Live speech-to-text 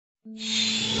There's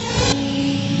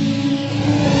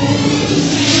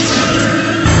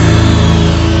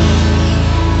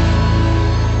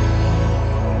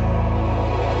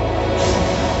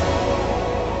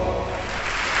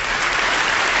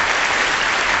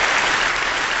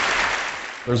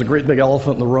a great big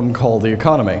elephant in the room called the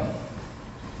economy.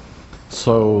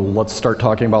 So let's start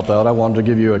talking about that. I wanted to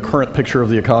give you a current picture of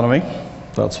the economy.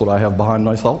 That's what I have behind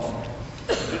myself.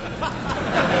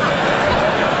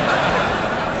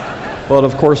 But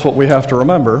of course, what we have to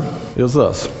remember is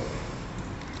this.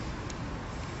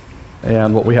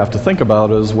 And what we have to think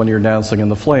about is when you're dancing in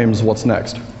the flames, what's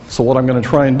next? So what I'm going to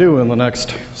try and do in the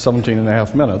next 17 and a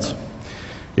half minutes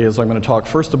is I'm going to talk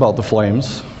first about the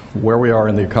flames, where we are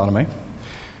in the economy,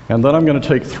 and then I'm going to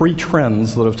take 3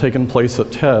 trends that have taken place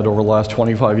at TED over the last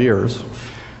 25 years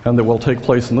and that will take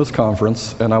place in this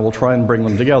conference, and I will try and bring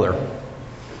them together.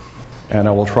 And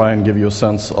I will try and give you a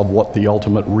sense of what the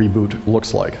ultimate reboot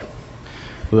looks like.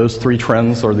 Those 3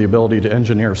 trends are the ability to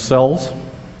engineer cells,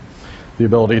 the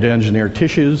ability to engineer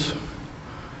tissues,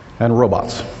 and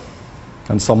robots.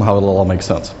 And somehow it'll all make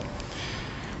sense.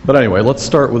 But anyway, let's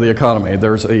start with the economy.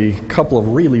 There's a couple of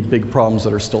really big problems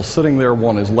that are still sitting there.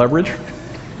 One is leverage.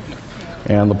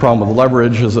 And the problem with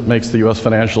leverage is it makes the US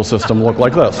financial system look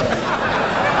like this.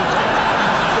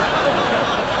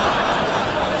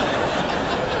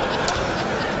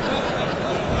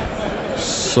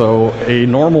 So a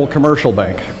normal commercial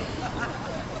bank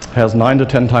has 9 to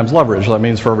 10 times leverage. That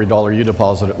means for every dollar you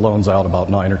deposit, it loans out about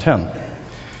 9 or 10.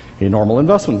 A normal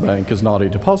investment bank is not a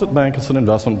deposit bank, it's an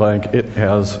investment bank. It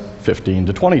has 15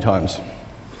 to 20 times.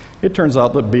 It turns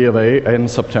out that B of A in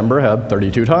September had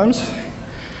 32 times.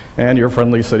 And your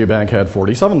friendly Citibank had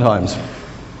 47 times.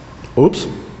 Oops.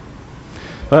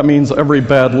 That means every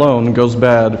bad loan goes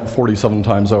bad 47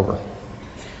 times over.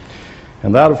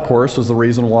 And that, of course, is the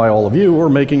reason why all of you are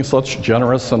making such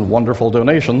generous and wonderful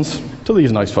donations to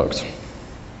these nice folks.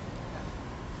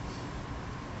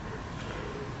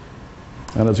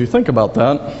 And as you think about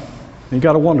that, you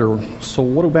got to wonder, so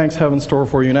what do banks have in store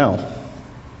for you now?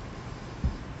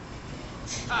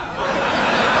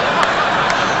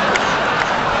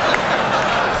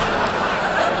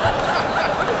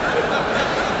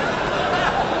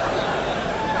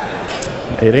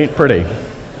 It ain't pretty.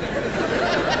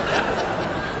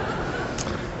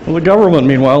 Well, the government,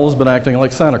 meanwhile, has been acting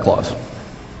like Santa Claus.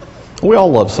 We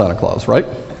all love Santa Claus, right?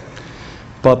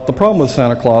 But the problem with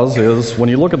Santa Claus is when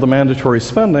you look at the mandatory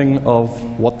spending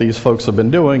of what these folks have been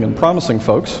doing and promising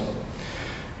folks,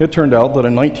 it turned out that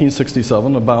in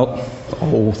 1967, about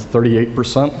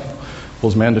 38%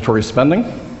 was mandatory spending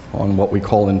on what we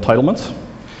call entitlements.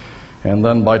 And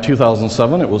then by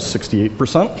 2007, it was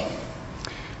 68%.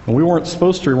 And we weren't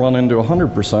supposed to run into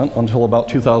 100% until about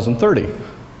 2030.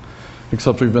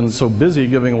 Except we've been so busy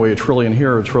giving away $1 trillion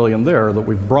here, $1 trillion there, that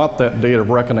we've brought that date of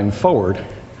reckoning forward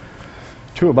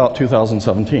to about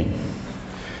 2017.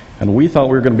 And we thought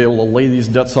we were going to be able to lay these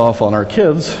debts off on our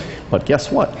kids, but guess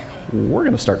what? We're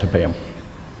going to start to pay them.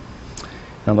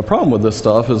 And the problem with this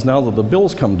stuff is now that the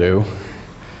bills come due,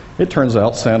 it turns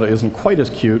out Santa isn't quite as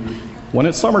cute when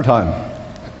it's summertime,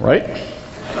 right?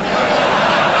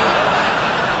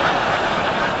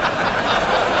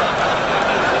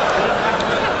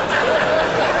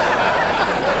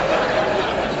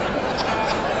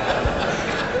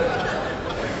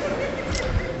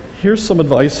 Here's some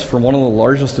advice from one of the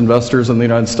largest investors in the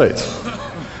United States.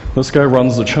 This guy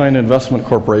runs the China Investment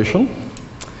Corporation.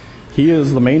 He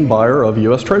is the main buyer of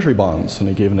US Treasury bonds, and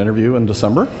he gave an interview in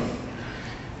December.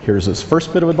 Here's his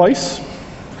first bit of advice,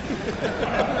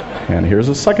 and here's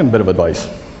his second bit of advice.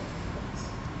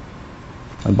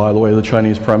 And by the way, the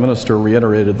Chinese Prime Minister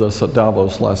reiterated this at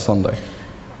Davos last Sunday.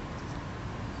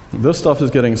 This stuff is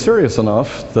getting serious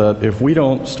enough that if we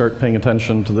don't start paying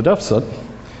attention to the deficit,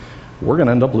 we're going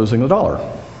to end up losing the dollar.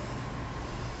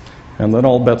 And then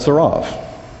all bets are off.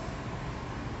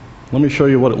 Let me show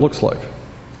you what it looks like.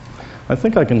 I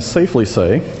think I can safely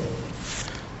say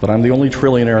that I'm the only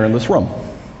trillionaire in this room.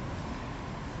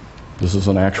 This is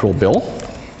an actual bill,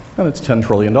 and it's $10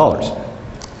 trillion.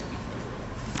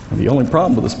 And the only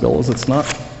problem with this bill is it's not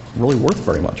really worth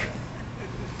very much.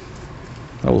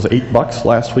 That was $8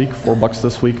 last week, $4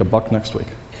 this week, $1 next week.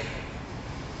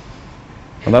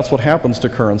 And that's what happens to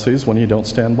currencies when you don't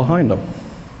stand behind them.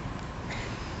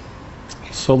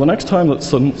 So the next time that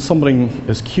something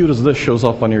as cute as this shows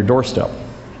up on your doorstep,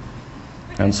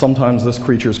 and sometimes this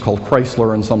creature is called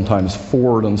Chrysler, and sometimes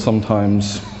Ford, and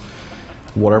sometimes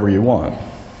whatever you want,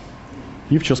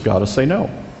 you've just got to say no.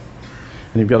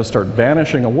 And you've got to start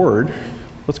banishing a word,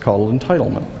 let's call it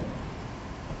entitlement.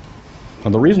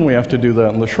 And the reason we have to do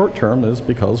that in the short term is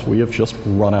because we have just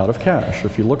run out of cash.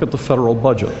 If you look at the federal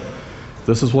budget,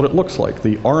 this is what it looks like.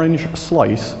 The orange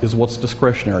slice is what's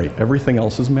discretionary. Everything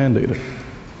else is mandated.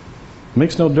 It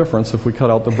makes no difference if we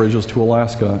cut out the bridges to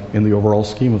Alaska in the overall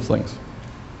scheme of things.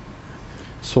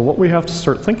 So what we have to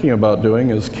start thinking about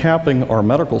doing is capping our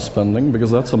medical spending,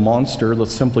 because that's a monster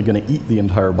that's simply going to eat the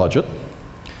entire budget.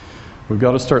 We've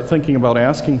got to start thinking about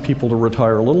asking people to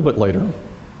retire a little bit later.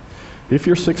 If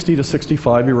you're 60 to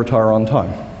 65, you retire on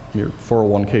time. Your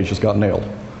 401k just got nailed.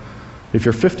 If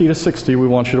you're 50 to 60, we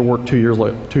want you to work 2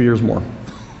 years more.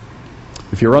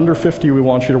 If you're under 50, we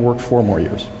want you to work 4 more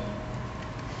years.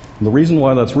 And the reason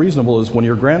why that's reasonable is when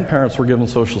your grandparents were given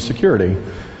Social Security,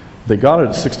 they got it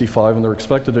at 65 and they're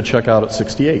expected to check out at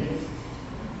 68.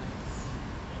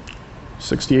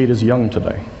 68 is young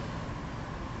today.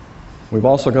 We've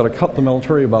also got to cut the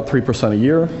military about 3% a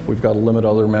year. We've got to limit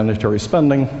other mandatory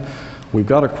spending. We've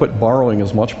got to quit borrowing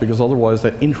as much, because otherwise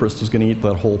that interest is going to eat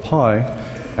that whole pie.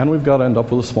 And we've got to end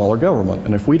up with a smaller government.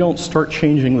 And if we don't start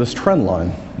changing this trend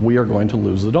line, we are going to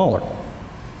lose the dollar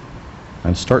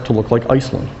and start to look like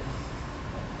Iceland.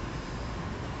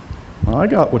 I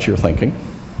got what you're thinking.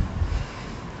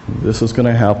 This is going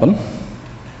to happen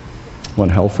when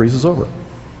hell freezes over.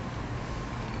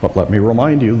 But let me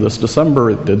remind you, this December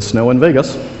it did snow in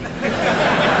Vegas.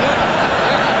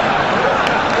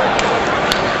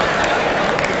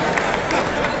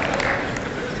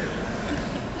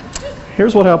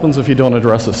 Here's what happens if you don't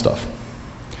address this stuff.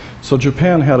 So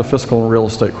Japan had a fiscal and real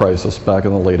estate crisis back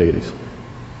in the late 80s.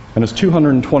 And its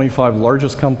 225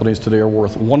 largest companies today are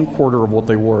worth 1/4 of what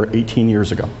they were 18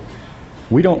 years ago.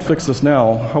 We don't fix this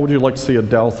now, how would you like to see a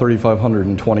Dow 3500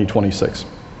 in 2026?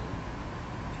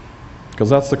 Because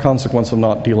that's the consequence of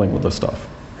not dealing with this stuff.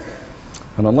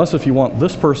 And unless if you want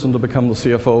this person to become the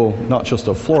CFO, not just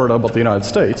of Florida, but the United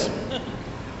States,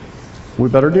 we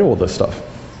better deal with this stuff.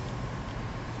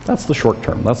 That's the short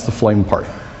term, that's the flame part.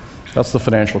 That's the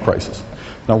financial crisis.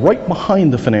 Now, right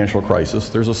behind the financial crisis,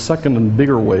 there's a second and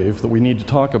bigger wave that we need to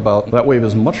talk about. That wave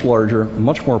is much larger,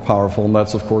 much more powerful, and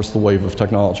that's, of course, the wave of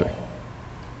technology.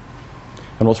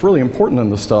 And what's really important in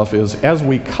this stuff is, as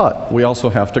we cut, we also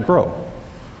have to grow.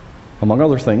 Among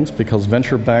other things, because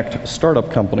venture-backed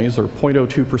startup companies are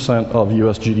 0.02% of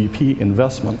US GDP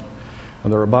investment,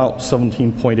 and they're about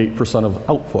 17.8% of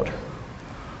output.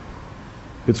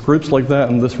 It's groups like that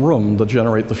in this room that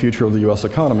generate the future of the US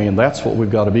economy, and that's what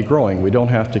we've got to be growing. We don't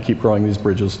have to keep growing these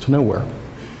bridges to nowhere.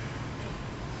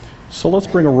 So let's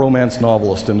bring a romance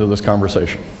novelist into this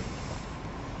conversation.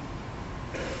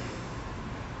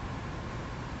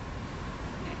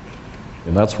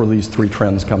 And that's where these 3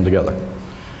 trends come together.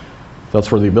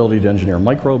 That's where the ability to engineer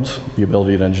microbes, the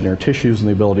ability to engineer tissues, and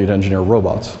the ability to engineer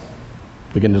robots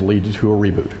begin to lead to a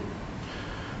reboot.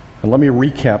 And let me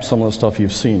recap some of the stuff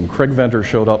you've seen. Craig Venter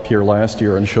showed up here last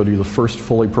year and showed you the first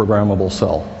fully programmable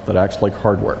cell that acts like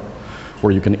hardware,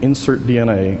 where you can insert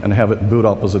DNA and have it boot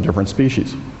up as a different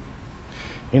species.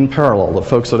 In parallel, the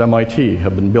folks at MIT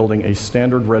have been building a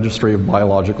standard registry of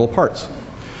biological parts.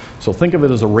 So think of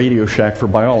it as a Radio Shack for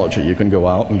biology. You can go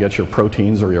out and get your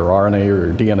proteins or your RNA or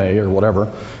your DNA or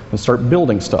whatever and start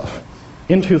building stuff.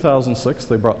 In 2006,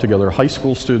 they brought together high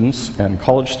school students and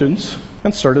college students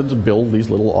and started to build these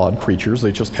little odd creatures.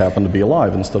 They just happened to be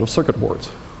alive instead of circuit boards.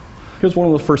 Here's one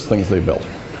of the first things they built.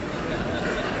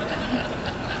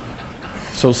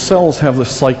 So cells have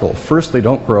this cycle. First they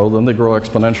don't grow, then they grow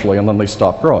exponentially, and then they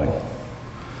stop growing.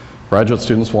 Graduate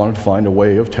students wanted to find a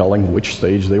way of telling which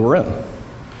stage they were in.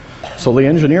 So they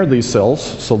engineered these cells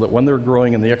so that when they're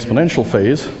growing in the exponential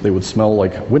phase, they would smell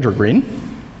like wintergreen.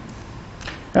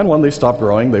 And when they stopped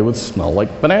growing, they would smell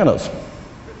like bananas.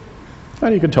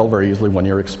 And you could tell very easily when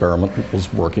your experiment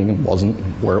was working and wasn't,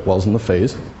 where it was in the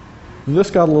phase.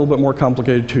 This got a little bit more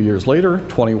complicated 2 years later.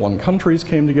 21 countries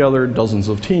came together, dozens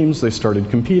of teams. They started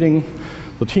competing.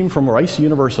 The team from Rice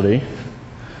University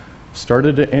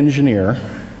started to engineer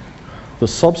the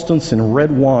substance in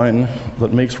red wine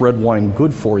that makes red wine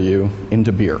good for you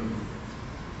into beer.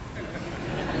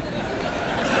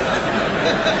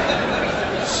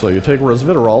 So you take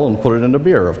resveratrol and put it into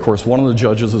beer. Of course, one of the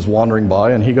judges is wandering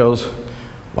by and he goes,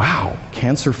 "Wow,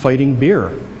 cancer-fighting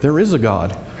beer. There is a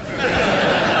God."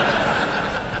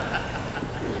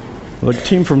 The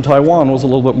team from Taiwan was a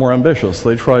little bit more ambitious.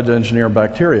 They tried to engineer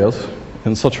bacteria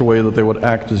in such a way that they would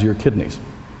act as your kidneys.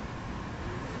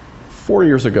 4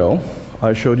 years ago,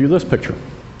 I showed you this picture.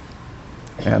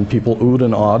 And people oohed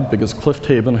and awed because Cliff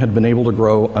Tabin had been able to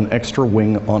grow an extra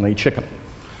wing on a chicken.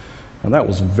 And that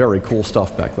was very cool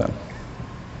stuff back then.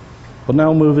 But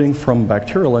now moving from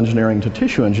bacterial engineering to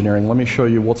tissue engineering, let me show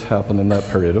you what's happened in that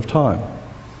period of time.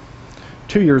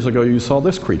 2 years ago, you saw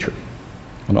this creature,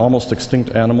 an almost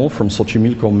extinct animal from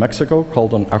Xochimilco, Mexico,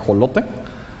 called an ajolote,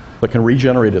 that can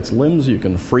regenerate its limbs. You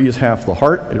can freeze half the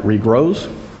heart, it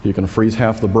regrows. You can freeze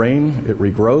half the brain, it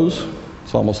regrows.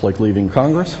 It's almost like leaving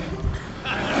Congress.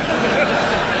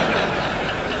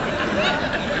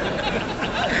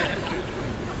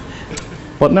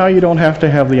 But now you don't have to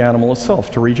have the animal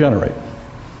itself to regenerate,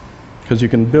 because you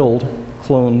can build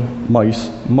cloned mice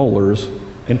molars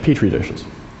in petri dishes.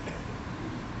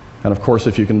 And of course,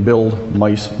 if you can build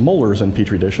mice molars in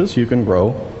petri dishes, you can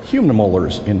grow human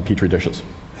molars in petri dishes.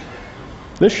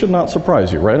 This should not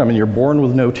surprise you, right? I mean, you're born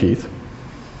with no teeth.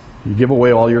 You give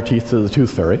away all your teeth to the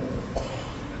tooth fairy.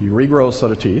 You regrow a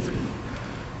set of teeth.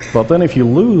 But then if you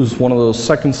lose one of those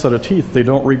second set of teeth, they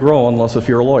don't regrow unless if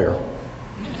you're a lawyer.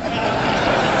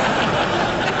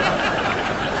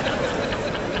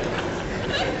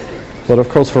 But of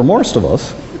course, for most of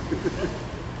us,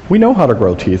 we know how to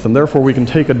grow teeth, and therefore we can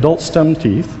take adult stem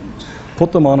teeth,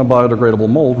 put them on a biodegradable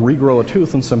mold, regrow a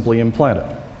tooth, and simply implant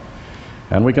it.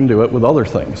 And we can do it with other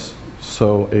things.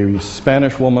 So a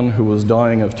Spanish woman who was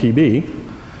dying of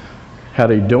TB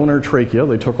had a donor trachea.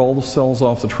 They took all the cells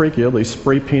off the trachea, they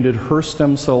spray painted her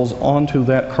stem cells onto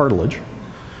that cartilage.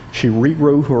 She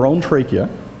regrew her own trachea,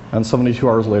 and 72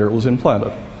 hours later it was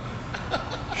implanted.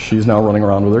 She's now running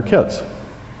around with her kids.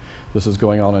 This is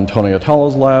going on in Tony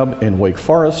Atala's lab in Wake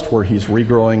Forest, where he's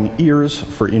regrowing ears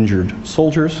for injured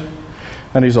soldiers,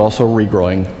 and he's also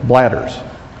regrowing bladders.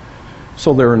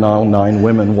 So there are now 9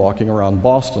 women walking around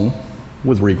Boston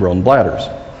with regrown bladders,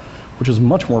 which is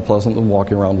much more pleasant than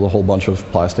walking around with a whole bunch of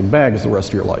plastic bags the rest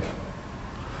of your life.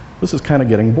 This is kind of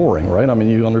getting boring, right? I mean,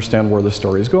 you understand where this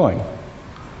story is going.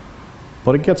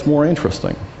 But it gets more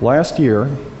interesting. Last year,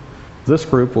 this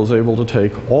group was able to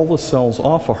take all the cells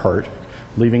off a heart,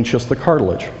 leaving just the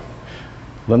cartilage.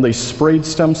 Then they sprayed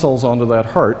stem cells onto that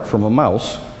heart from a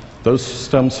mouse. Those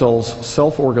stem cells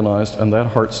self-organized, and that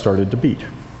heart started to beat.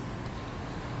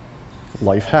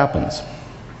 Life happens.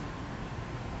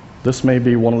 This may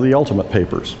be one of the ultimate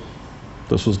papers.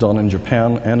 This was done in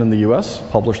Japan and in the US,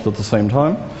 published at the same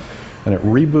time, and it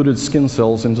rebooted skin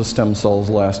cells into stem cells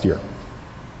last year.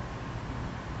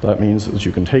 That means that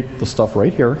you can take the stuff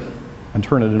right here and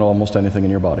turn it into almost anything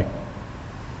in your body.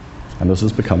 And this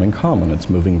is becoming common. It's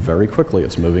moving very quickly.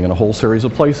 It's moving in a whole series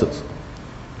of places.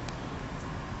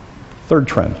 Third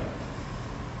trend,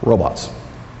 robots.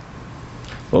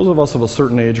 Those of us of a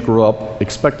certain age grew up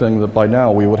expecting that by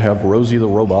now we would have Rosie the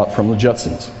robot from the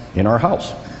Jetsons in our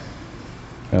house.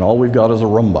 And all we've got is a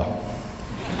Roomba.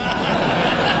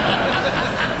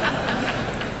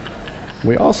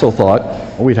 We also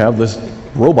thought we'd have this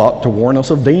robot to warn us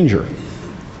of danger.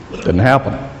 Didn't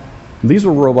happen. These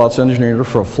were robots engineered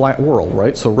for a flat world,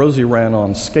 right? So Rosie ran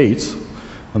on skates,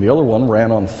 and the other one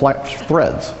ran on flat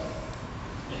threads.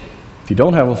 If you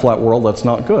don't have a flat world, that's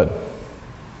not good.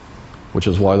 Which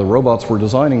is why the robots we're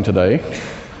designing today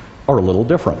are a little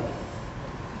different.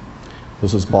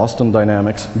 This is Boston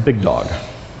Dynamics Big Dog.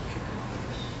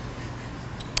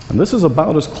 And this is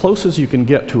about as close as you can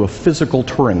get to a physical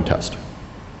Turing test.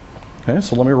 Okay,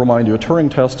 so let me remind you, a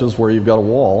Turing test is where you've got a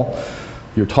wall,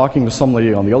 you're talking to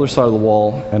somebody on the other side of the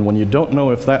wall, and when you don't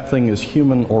know if that thing is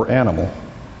human or animal,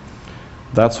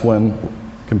 that's when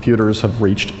computers have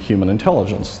reached human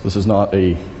intelligence. This is not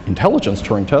an intelligence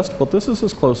Turing test, but this is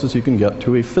as close as you can get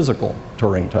to a physical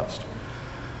Turing test.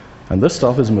 And this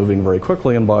stuff is moving very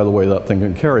quickly, and by the way, that thing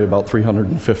can carry about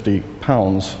 350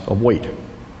 pounds of weight.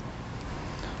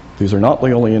 These are not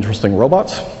the only interesting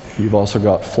robots. You've also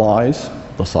got flies,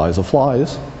 the size of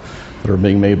flies, that are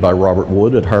being made by Robert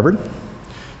Wood at Harvard.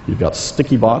 You've got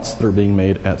sticky bots that are being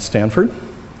made at Stanford.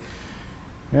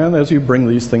 And as you bring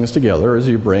these things together, as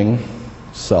you bring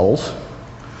cells,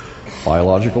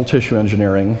 biological tissue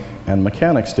engineering, and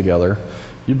mechanics together,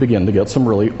 you begin to get some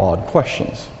really odd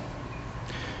questions.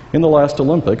 In the last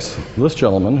Olympics, this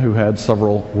gentleman, who had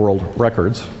several world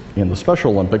records in the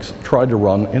Special Olympics, tried to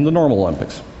run in the normal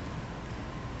Olympics.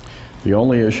 The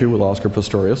only issue with Oscar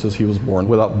Pistorius is he was born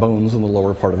without bones in the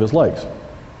lower part of his legs.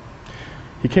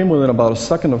 He came within about a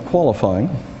second of qualifying.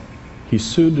 He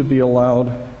sued to be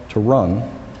allowed to run,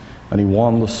 and he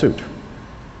won the suit,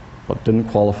 but didn't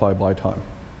qualify by time.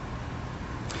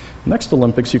 Next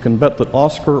Olympics, you can bet that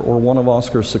Oscar or one of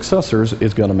Oscar's successors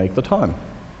is going to make the time.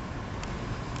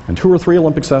 And 2 or 3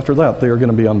 Olympics after that, they are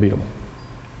going to be unbeatable.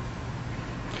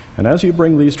 And as you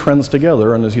bring these trends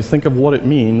together, and as you think of what it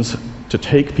means to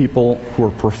take people who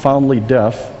are profoundly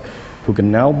deaf, who can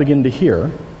now begin to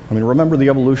hear, I mean, remember the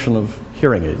evolution of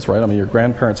hearing aids, right? I mean, your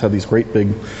grandparents had these great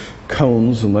big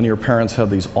cones, and then your parents had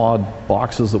these odd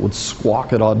boxes that would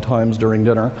squawk at odd times during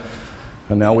dinner.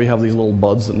 And now we have these little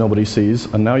buds that nobody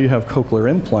sees, and now you have cochlear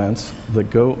implants that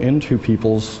go into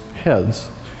people's heads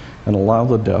and allow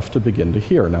the deaf to begin to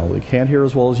hear. Now, they can't hear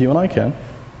as well as you and I can,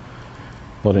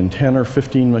 but in 10 or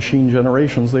 15 machine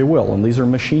generations they will, and these are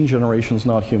machine generations,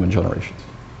 not human generations.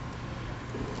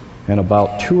 And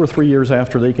about 2 or 3 years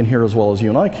after they can hear as well as you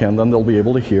and I can, then they'll be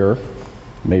able to hear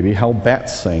maybe how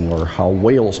bats sing, or how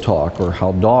whales talk, or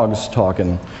how dogs talk,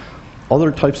 and other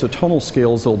types of tonal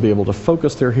scales. They'll be able to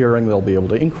focus their hearing, they'll be able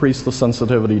to increase the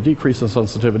sensitivity, decrease the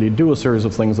sensitivity, do a series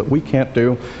of things that we can't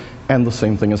do, and the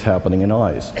same thing is happening in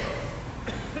eyes.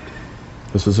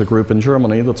 This is a group in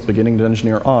Germany that's beginning to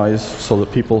engineer eyes so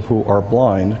that people who are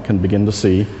blind can begin to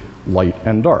see light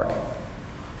and dark.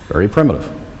 Very primitive.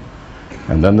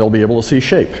 And then they'll be able to see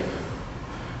shape.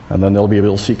 And then they'll be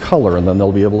able to see color, and then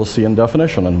they'll be able to see in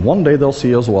definition. And one day they'll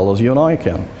see as well as you and I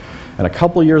can. And a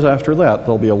couple of years after that,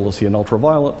 they'll be able to see an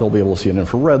ultraviolet, they'll be able to see an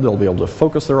infrared, they'll be able to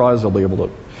focus their eyes, they'll be able to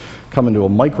come into a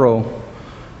micro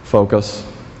focus.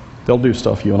 They'll do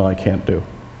stuff you and I can't do.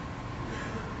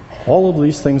 All of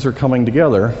these things are coming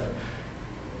together,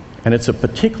 and it's a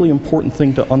particularly important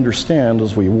thing to understand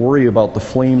as we worry about the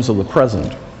flames of the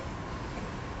present,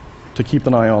 to keep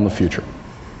an eye on the future.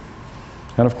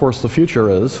 And of course the future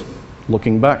is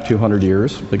looking back 200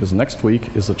 years, because next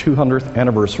week is the 200th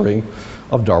anniversary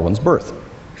of Darwin's birth.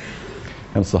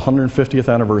 And it's the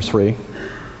 150th anniversary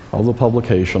of the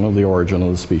publication of The Origin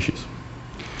of the Species.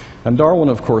 And Darwin,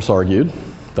 of course, argued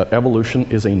that evolution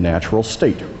is a natural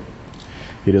state.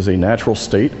 It is a natural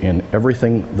state in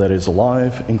everything that is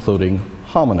alive, including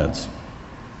hominids.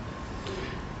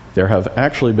 There have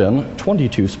actually been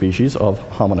 22 species of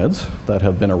hominids that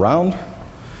have been around,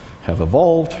 have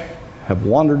evolved, have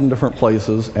wandered in different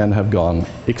places, and have gone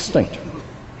extinct.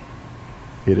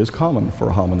 It is common for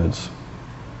hominids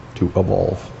to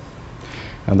evolve.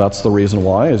 And that's the reason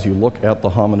why, as you look at the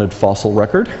hominid fossil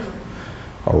record,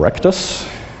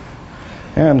 Erectus,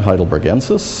 and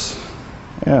Heidelbergensis,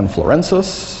 and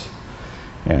Florensis,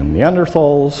 and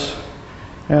Neanderthals,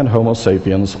 and Homo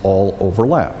sapiens all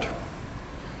overlapped.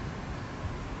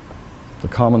 The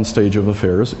common stage of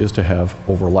affairs is to have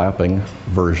overlapping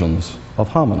versions of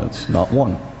hominids, not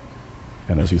one.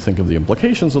 And as you think of the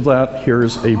implications of that,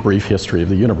 here's a brief history of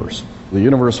the universe. The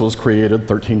universe was created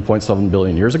 13.7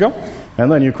 billion years ago,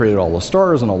 and then you created all the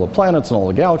stars and all the planets and all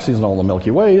the galaxies and all the Milky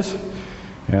Ways,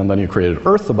 and then you created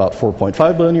Earth about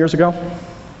 4.5 billion years ago,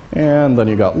 and then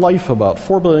you got life about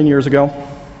 4 billion years ago,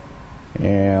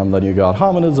 and then you got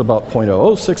hominids about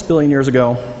 0.006 billion years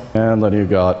ago, and then you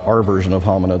got our version of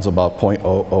hominids about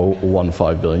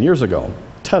 0.0015 billion years ago.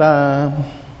 Ta-da!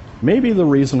 Maybe the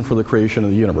reason for the creation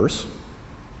of the universe,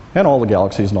 and all the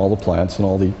galaxies and all the planets and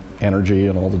all the energy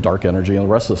and all the dark energy and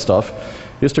the rest of the stuff,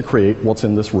 is to create what's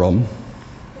in this room.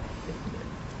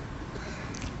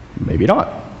 Maybe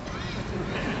not.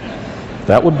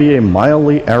 That would be a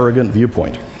mildly arrogant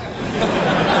viewpoint.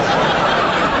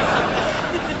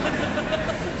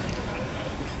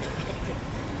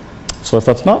 So if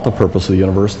that's not the purpose of the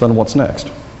universe, then what's next?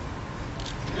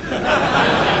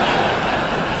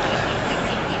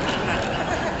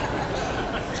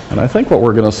 And I think what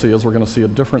we're going to see is we're going to see a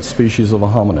different species of a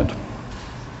hominid.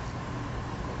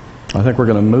 I think we're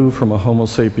going to move from a Homo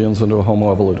sapiens into a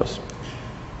Homo evolutus.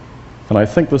 And I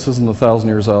think this isn't 1,000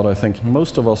 years out. I think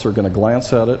most of us are going to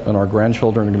glance at it, and our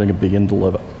grandchildren are going to begin to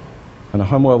live it. And a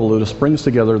Homo evolutus brings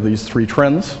together these three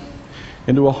trends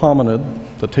into a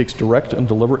hominid that takes direct and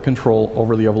deliberate control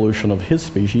over the evolution of his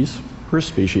species, her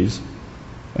species,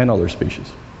 and other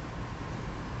species.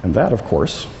 And that, of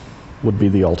course, would be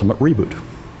the ultimate reboot.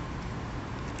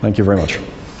 Thank you very much.